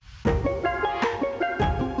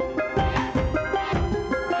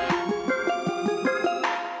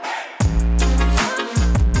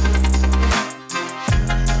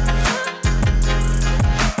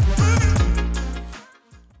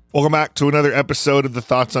Welcome back to another episode of the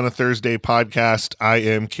Thoughts on a Thursday podcast. I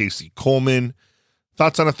am Casey Coleman.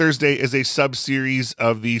 Thoughts on a Thursday is a sub-series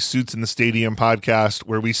of the Suits in the Stadium podcast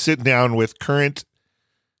where we sit down with current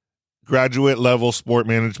graduate level sport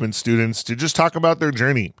management students to just talk about their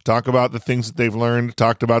journey, talk about the things that they've learned,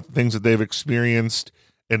 talk about the things that they've experienced,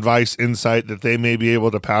 advice, insight that they may be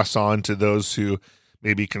able to pass on to those who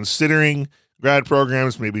may be considering grad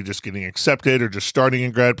programs, maybe just getting accepted or just starting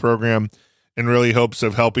a grad program, in really hopes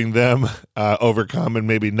of helping them overcome and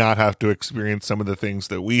maybe not have to experience some of the things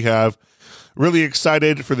that we have. Really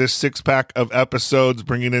excited for this 6-pack of episodes,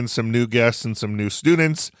 bringing in some new guests and some new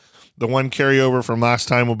students. The one carryover from last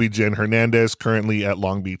time will be Jen Hernandez, currently at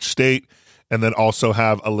Long Beach State, and then also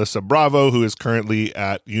have Alyssa Bravo, who is currently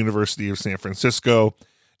at University of San Francisco,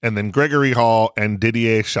 and then Gregory Hall and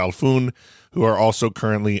Didier Chalfoun, who are also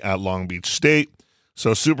currently at Long Beach State.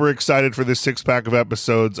 So super excited for this 6-pack of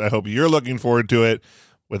episodes. I hope you're looking forward to it.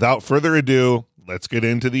 Without further ado, let's get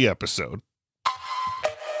into the episode.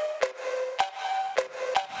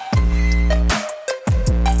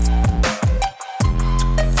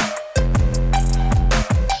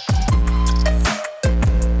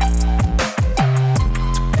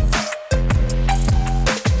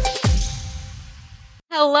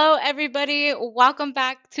 Hello, everybody. Welcome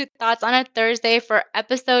back to Thoughts on a Thursday for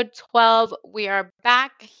episode 12. We are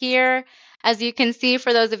back here. As you can see,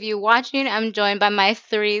 for those of you watching, I'm joined by my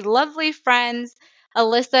three lovely friends,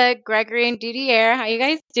 Alyssa, Gregory, and Didier. How you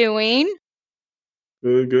guys doing?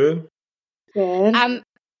 Good. I'm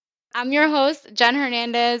your host, Jen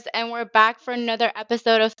Hernandez, and we're back for another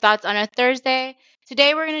episode of Thoughts on a Thursday.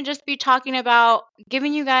 Today, we're going to just be talking about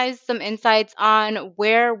giving you guys some insights on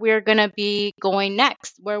where we're going to be going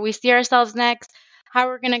next, where we see ourselves next, how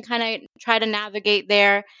we're going to kind of try to navigate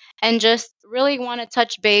there, and just really want to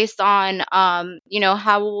touch base on,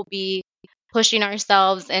 how we'll be pushing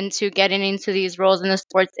ourselves into getting into these roles in the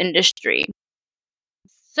sports industry.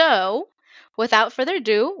 So, without further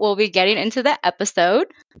ado, we'll be getting into the episode.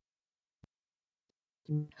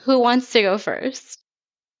 Who wants to go first?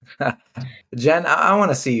 Jen, I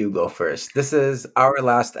want to see you go first. This is our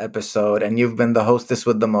last episode, and you've been the hostess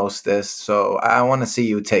with the mostest, so I want to see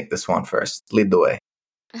you take this one first. Lead the way.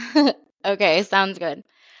 Okay, sounds good.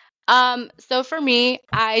 So for me,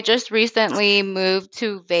 I just recently moved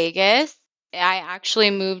to Vegas. I actually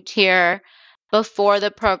moved here before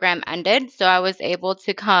the program ended, so I was able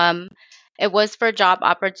to come. It was for job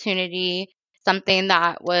opportunity, something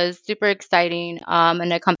that was super exciting,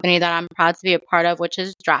 and a company that I'm proud to be a part of, which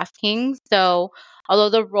is DraftKings. So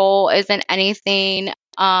although the role isn't anything,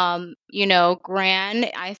 grand,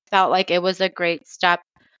 I felt like it was a great step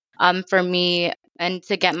for me and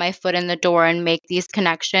to get my foot in the door and make these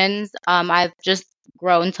connections. I've just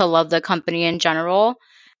grown to love the company in general.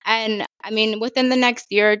 And I mean, within the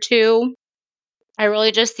next year or two, I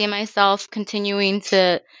really just see myself continuing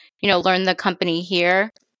to, learn the company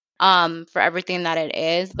here for everything that it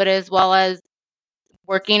is, but as well as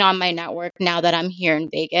working on my network now that I'm here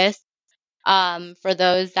in Vegas. For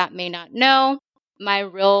those that may not know, my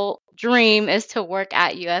real dream is to work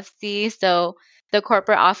at UFC. So the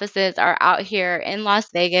corporate offices are out here in Las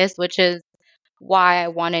Vegas, which is why I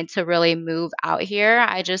wanted to really move out here.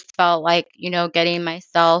 I just felt like, getting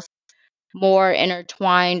myself more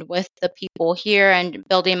intertwined with the people here and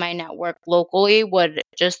building my network locally would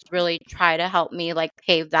just really try to help me like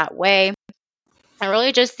pave that way and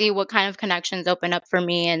really just see what kind of connections open up for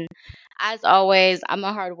me. And as always, I'm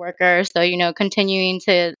a hard worker. So, continuing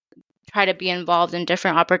to try to be involved in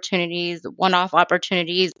different opportunities, one-off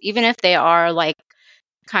opportunities, even if they are like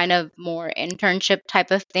kind of more internship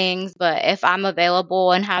type of things. But if I'm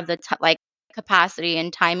available and have the capacity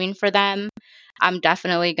and timing for them, I'm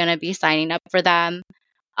definitely going to be signing up for them.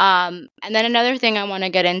 And then another thing I want to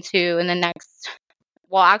get into in the next,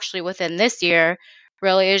 within this year,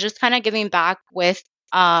 really is just kind of giving back with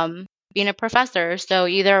being a professor. So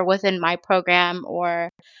either within my program or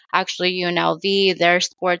actually UNLV, their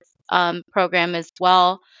sports program as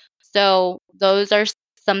well. So those are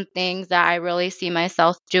some things that I really see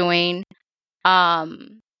myself doing.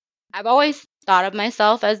 I've always thought of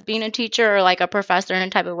myself as being a teacher or like a professor in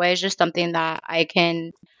a type of way. It's just something that I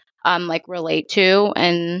can relate to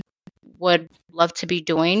and would love to be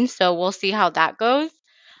doing. So we'll see how that goes.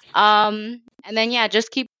 And then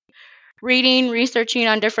just keep reading, researching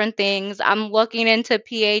on different things. I'm looking into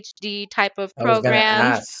PhD type of programs. I was going to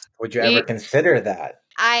ask, would you ever consider that?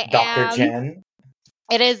 I Dr. am. Jen?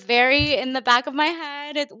 It is very in the back of my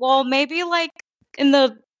head. Maybe like in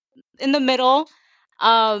the middle.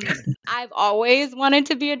 I've always wanted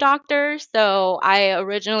to be a doctor, so I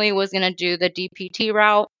originally was going to do the DPT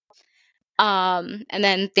route. And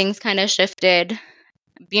then things kind of shifted.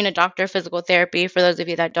 Being a doctor of physical therapy, for those of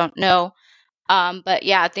you that don't know. But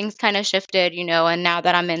yeah, things kind of shifted, and now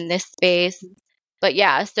that I'm in this space. But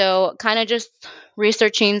yeah, so kind of just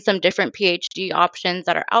researching some different PhD options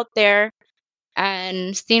that are out there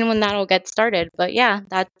and seeing when that'll get started. But yeah,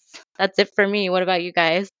 that's it for me. What about you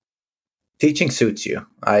guys? Teaching suits you.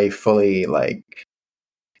 I fully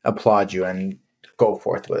applaud you and go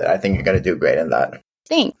forth with it. I think you're going to do great in that.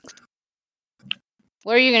 Thanks.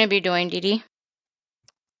 What are you going to be doing, Didi?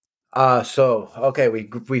 Okay,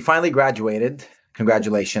 we finally graduated.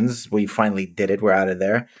 Congratulations. We finally did it. We're out of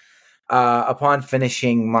there. Upon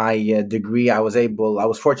finishing my degree, I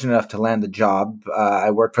was fortunate enough to land a job. I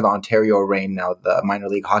work for the Ontario Reign now, the minor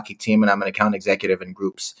league hockey team, and I'm an account executive in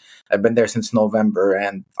groups. I've been there since November,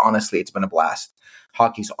 and honestly, it's been a blast.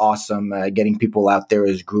 Hockey's awesome. Getting people out there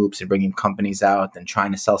as groups and bringing companies out and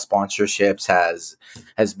trying to sell sponsorships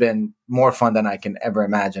has been more fun than I can ever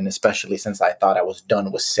imagine, especially since I thought I was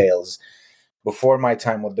done with sales. Before my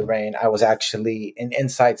time with the Reign, I was actually in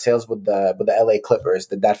inside sales with the LA Clippers.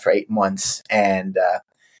 Did that for 8 months, and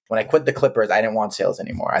when I quit the Clippers, I didn't want sales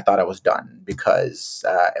anymore. I thought I was done because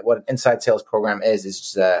what an inside sales program is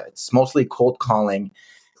it's mostly cold calling,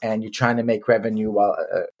 and you're trying to make revenue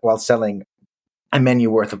while selling a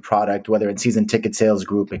menu worth of product, whether it's season ticket sales,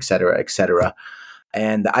 group, et cetera, et cetera.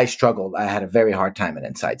 And I struggled. I had a very hard time in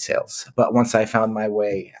inside sales. But once I found my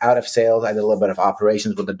way out of sales, I did a little bit of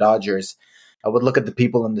operations with the Dodgers. I would look at the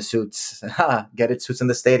people in the suits. Get it, suits in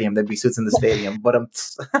the stadium. There'd be suits in the stadium. But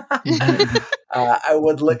I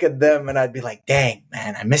would look at them and I'd be like, dang,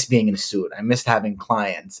 man, I miss being in a suit. I missed having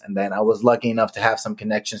clients. And then I was lucky enough to have some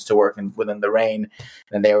connections to work within the Reign.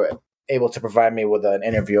 And they were able to provide me with an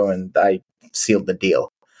interview, and I sealed the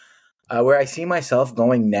deal. Where I see myself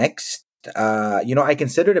going next, I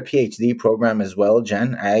considered a PhD program as well,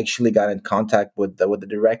 Jen. I actually got in contact with the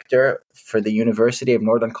director for the University of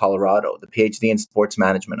Northern Colorado, the PhD in sports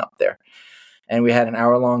management up there. And we had an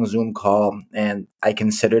hour-long Zoom call, and I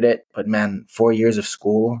considered it. But man, 4 years of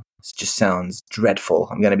school just sounds dreadful.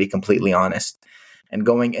 I'm going to be completely honest. And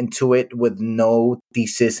going into it with no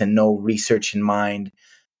thesis and no research in mind,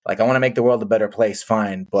 I want to make the world a better place,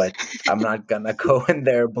 fine, but I'm not going to go in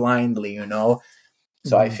there blindly,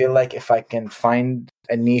 So I feel like if I can find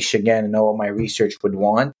a niche again and know what my research would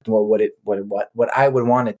want, what I would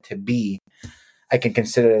want it to be, I can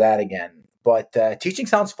consider that again. But teaching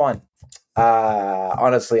sounds fun.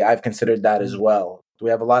 Honestly, I've considered that as well. We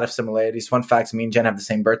have a lot of similarities. Fun facts, me and Jen have the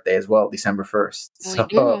same birthday as well, December 1st.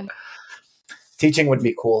 So teaching would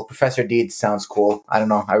be cool. Professor Deeds sounds cool. I don't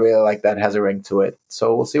know. I really like that. It has a ring to it.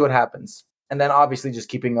 So we'll see what happens. And then obviously just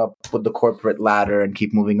keeping up with the corporate ladder and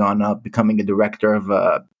keep moving on up, becoming a director of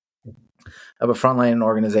a frontline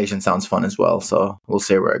organization sounds fun as well. So we'll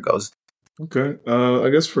see where it goes. Okay. I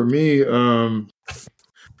guess for me, the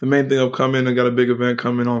main thing upcoming, I got a big event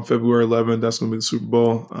coming on February 11th. That's going to be the Super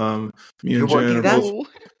Bowl. Me and Jen are both.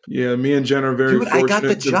 Yeah, me and Jen are very fortunate. I got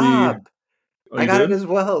the job. I got it as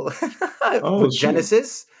well. Oh,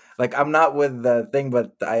 Genesis. I'm not with the thing,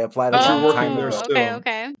 but I applied. You're working there still.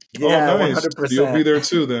 Okay. Yeah, oh, nice. 100%. You'll be there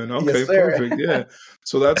too then. Okay, yes, perfect. Yeah.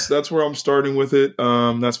 So that's where I'm starting with it.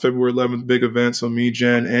 That's February 11th, big event. So me,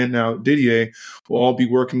 Jen, and now Didier will all be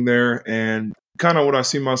working there. And kind of what I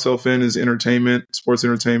see myself in is entertainment, sports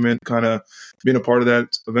entertainment, kind of being a part of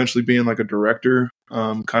that, eventually being like a director,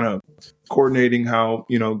 kind of coordinating how,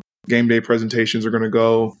 game day presentations are going to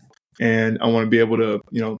go. And I want to be able to,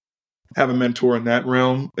 have a mentor in that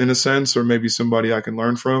realm in a sense, or maybe somebody I can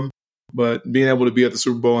learn from. But being able to be at the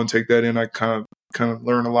Super Bowl and take that in, I kind of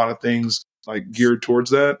learn a lot of things geared towards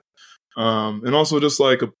that. And also just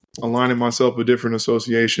aligning myself with different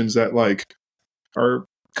associations that are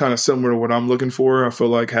kind of similar to what I'm looking for. I feel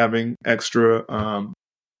like having extra,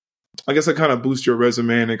 I guess it kind of boosts your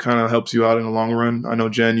resume and it kind of helps you out in the long run. I know,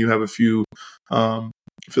 Jen, you have a few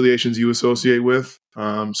affiliations you associate with.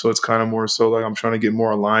 So it's kind of more so I'm trying to get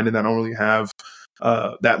more aligned, and I don't really have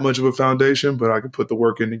that much of a foundation, but I can put the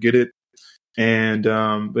work in to get it. And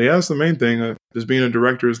but yeah, that's the main thing. Just being a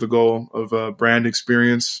director is the goal of brand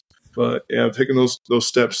experience. But yeah, taking those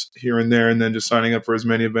steps here and there, and then just signing up for as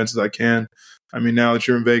many events as I can. I mean, now that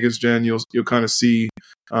you're in Vegas, Jen, you'll kind of see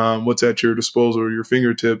what's at your disposal or your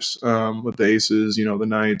fingertips with the Aces, the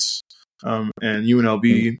Knights, and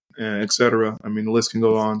UNLV, et cetera. I mean, the list can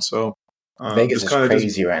go on. So Vegas is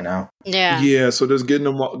crazy right now. Yeah. So just getting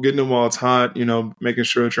them while it's hot, making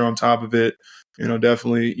sure that you're on top of it,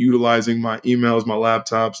 definitely utilizing my emails, my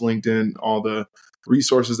laptops, LinkedIn, all the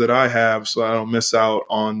resources that I have, so I don't miss out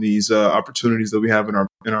on these opportunities that we have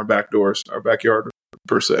in our back doors, our backyard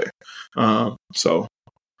per se. So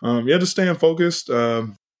yeah, just staying focused.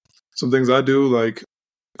 Some things I do, like,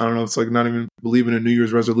 I don't know, it's like not even believing in New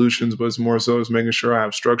Year's resolutions, but it's more so just making sure I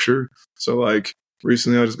have structure. So like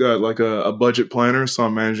recently I just got like a budget planner. So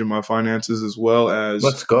I'm managing my finances as well as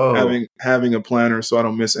Let's go. having a planner so I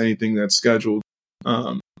don't miss anything that's scheduled.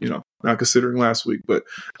 Not considering last week, but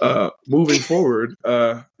moving forward,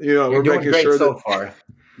 You're we're doing making great sure so that far.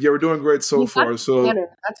 yeah, we're doing great so You got far. So planner.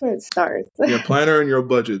 That's where it starts. yeah, planner and your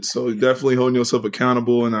budget. So definitely holding yourself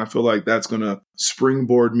accountable, and I feel like that's gonna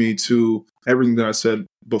springboard me to everything that I said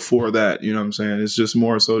before that. You know what I'm saying? It's just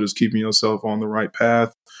more so just keeping yourself on the right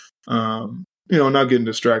path. Not getting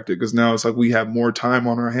distracted, because now it's like we have more time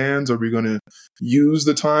on our hands. Are we gonna use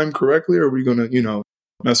the time correctly, or are we gonna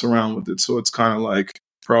mess around with it? So it's kind of like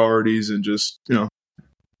priorities, and just now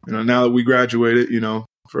that we graduated,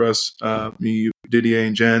 for us, me, Didier,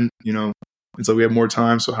 and Jen, it's like we have more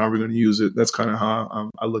time, so how are we going to use it? That's kind of how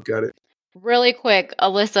I look at it. Really quick,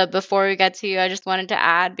 Alyssa, before we get to you, I just wanted to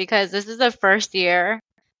add, because this is the first year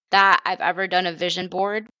that I've ever done a vision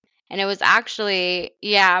board. And it was actually,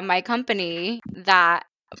 my company that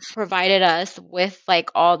provided us with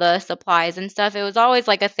like all the supplies and stuff. It was always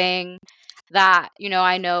like a thing that,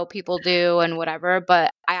 I know people do and whatever,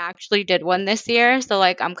 but I actually did one this year. So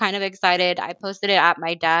like I'm kind of excited. I posted it at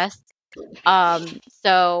my desk.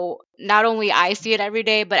 So not only I see it every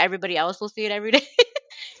day, but everybody else will see it every day.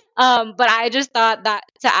 But I just thought that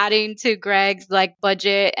to adding to Greg's like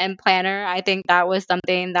budget and planner, I think that was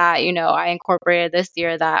something that, I incorporated this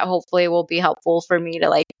year that hopefully will be helpful for me to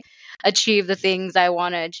like achieve the things I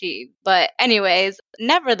want to achieve. But anyways,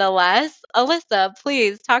 nevertheless, Alyssa,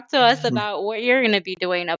 please talk to us about what you're going to be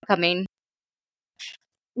doing upcoming.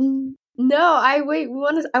 No, I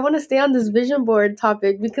want to stay on this vision board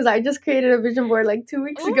topic, because I just created a vision board like 2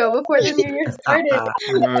 weeks ago before the new year started.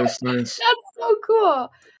 Nice. That's so cool.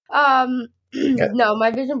 No, my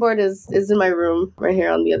vision board is in my room right here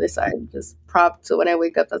on the other side, just propped. So when I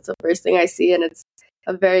wake up, that's the first thing I see, and it's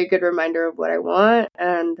a very good reminder of what I want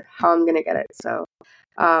and how I'm gonna get it. So,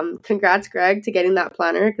 congrats, Greg, to getting that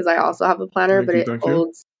planner, because I also have a planner, but it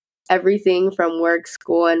holds everything from work,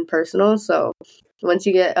 school, and personal. So once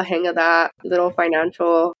you get a hang of that little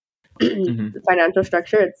financial financial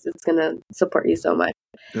structure, it's gonna support you so much.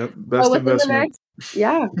 Yep, best investment.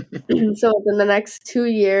 So within the next 2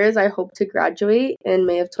 years, I hope to graduate in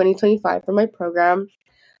May of 2025 from my program.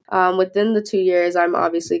 Within the 2 years, I'm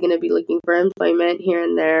obviously going to be looking for employment here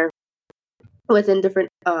and there within different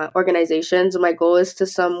organizations. My goal is to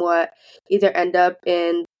somewhat either end up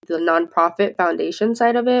in the nonprofit foundation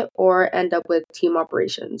side of it or end up with team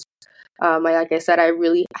operations. Like I said, I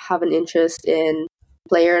really have an interest in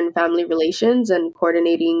player and family relations and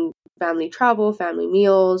coordinating family travel, family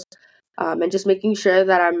meals, and just making sure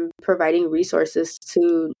that I'm providing resources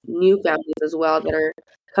to new families as well that are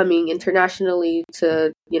coming internationally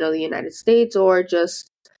to, the United States, or just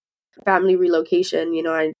family relocation.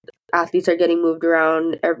 Athletes are getting moved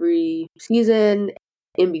around every season,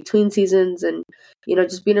 in between seasons, and,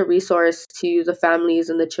 just being a resource to the families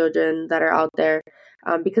and the children that are out there.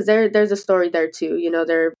 Because there's a story there too.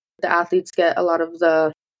 The athletes get a lot of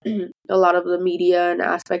the media and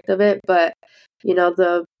aspect of it, but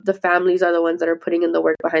the families are the ones that are putting in the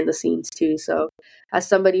work behind the scenes too. So as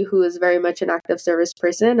somebody who is very much an active service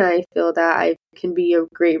person, I feel that I can be a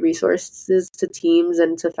great resource to teams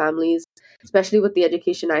and to families, especially with the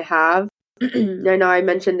education I have. I know I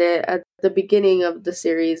mentioned it at the beginning of the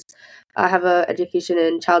series. I have an education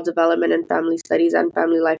in child development and family studies and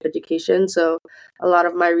family life education. So a lot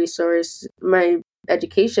of my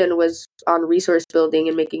education was on resource building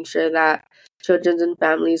and making sure that children and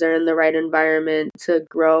families are in the right environment to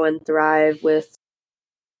grow and thrive with,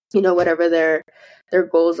 whatever their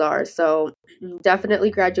goals are. So definitely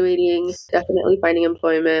graduating, definitely finding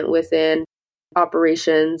employment within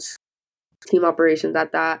operations, team operations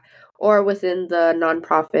at that, or within the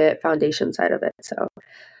nonprofit foundation side of it. So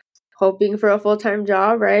hoping for a full-time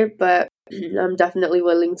job, right? But I'm definitely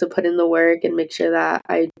willing to put in the work and make sure that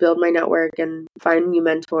I build my network and find new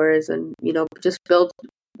mentors and, just build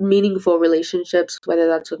meaningful relationships, whether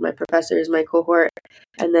that's with my professors, my cohort,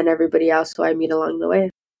 and then everybody else who I meet along the way.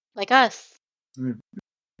 Like us.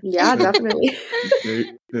 Yeah, definitely.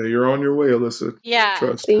 Yeah, you're on your way, Alyssa. Yeah.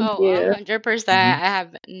 Trust. Thank you. 100%. I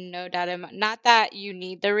have no doubt in my, not that you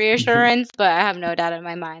need the reassurance, but I have no doubt in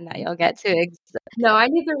my mind that you'll get to No, I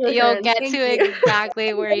need the reassurance. you'll get Thank to you.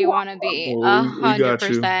 exactly where you want to be. Well, we got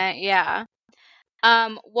you. 100%. Yeah.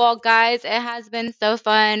 Well, guys, it has been so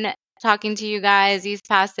fun talking to you guys these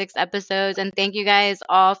past 6 episodes, and thank you guys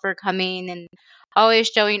all for coming and always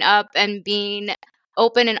showing up and being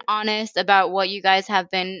open and honest about what you guys have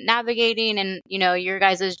been navigating and, your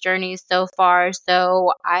guys' journeys so far.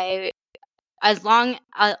 So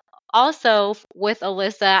also with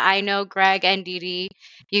Alyssa, I know Greg and Didi,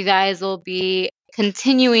 you guys will be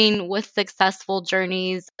continuing with successful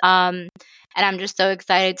journeys. And I'm just so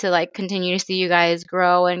excited to like continue to see you guys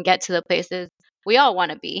grow and get to the places we all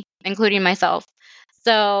want to be, including myself.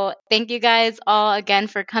 So thank you guys all again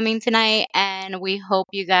for coming tonight, and we hope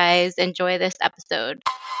you guys enjoy this episode.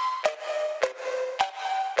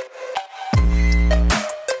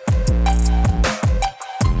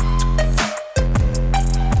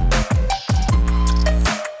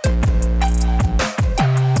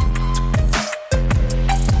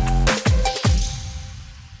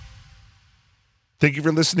 Thank you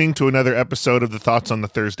for listening to another episode of the Thoughts on the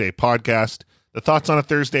Thursday podcast. The Thoughts on a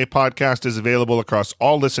Thursday podcast is available across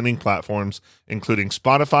all listening platforms, including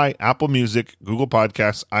Spotify, Apple Music, Google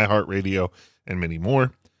Podcasts, iHeartRadio, and many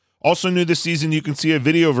more. Also new this season, you can see a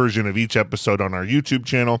video version of each episode on our YouTube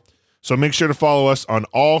channel. So make sure to follow us on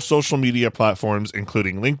all social media platforms,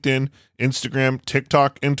 including LinkedIn, Instagram,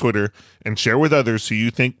 TikTok, and Twitter, and share with others who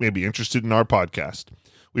you think may be interested in our podcast.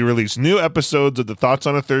 We release new episodes of the Thoughts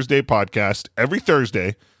on a Thursday podcast every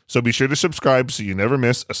Thursday, so be sure to subscribe so you never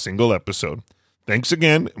miss a single episode. Thanks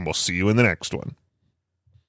again, and we'll see you in the next one.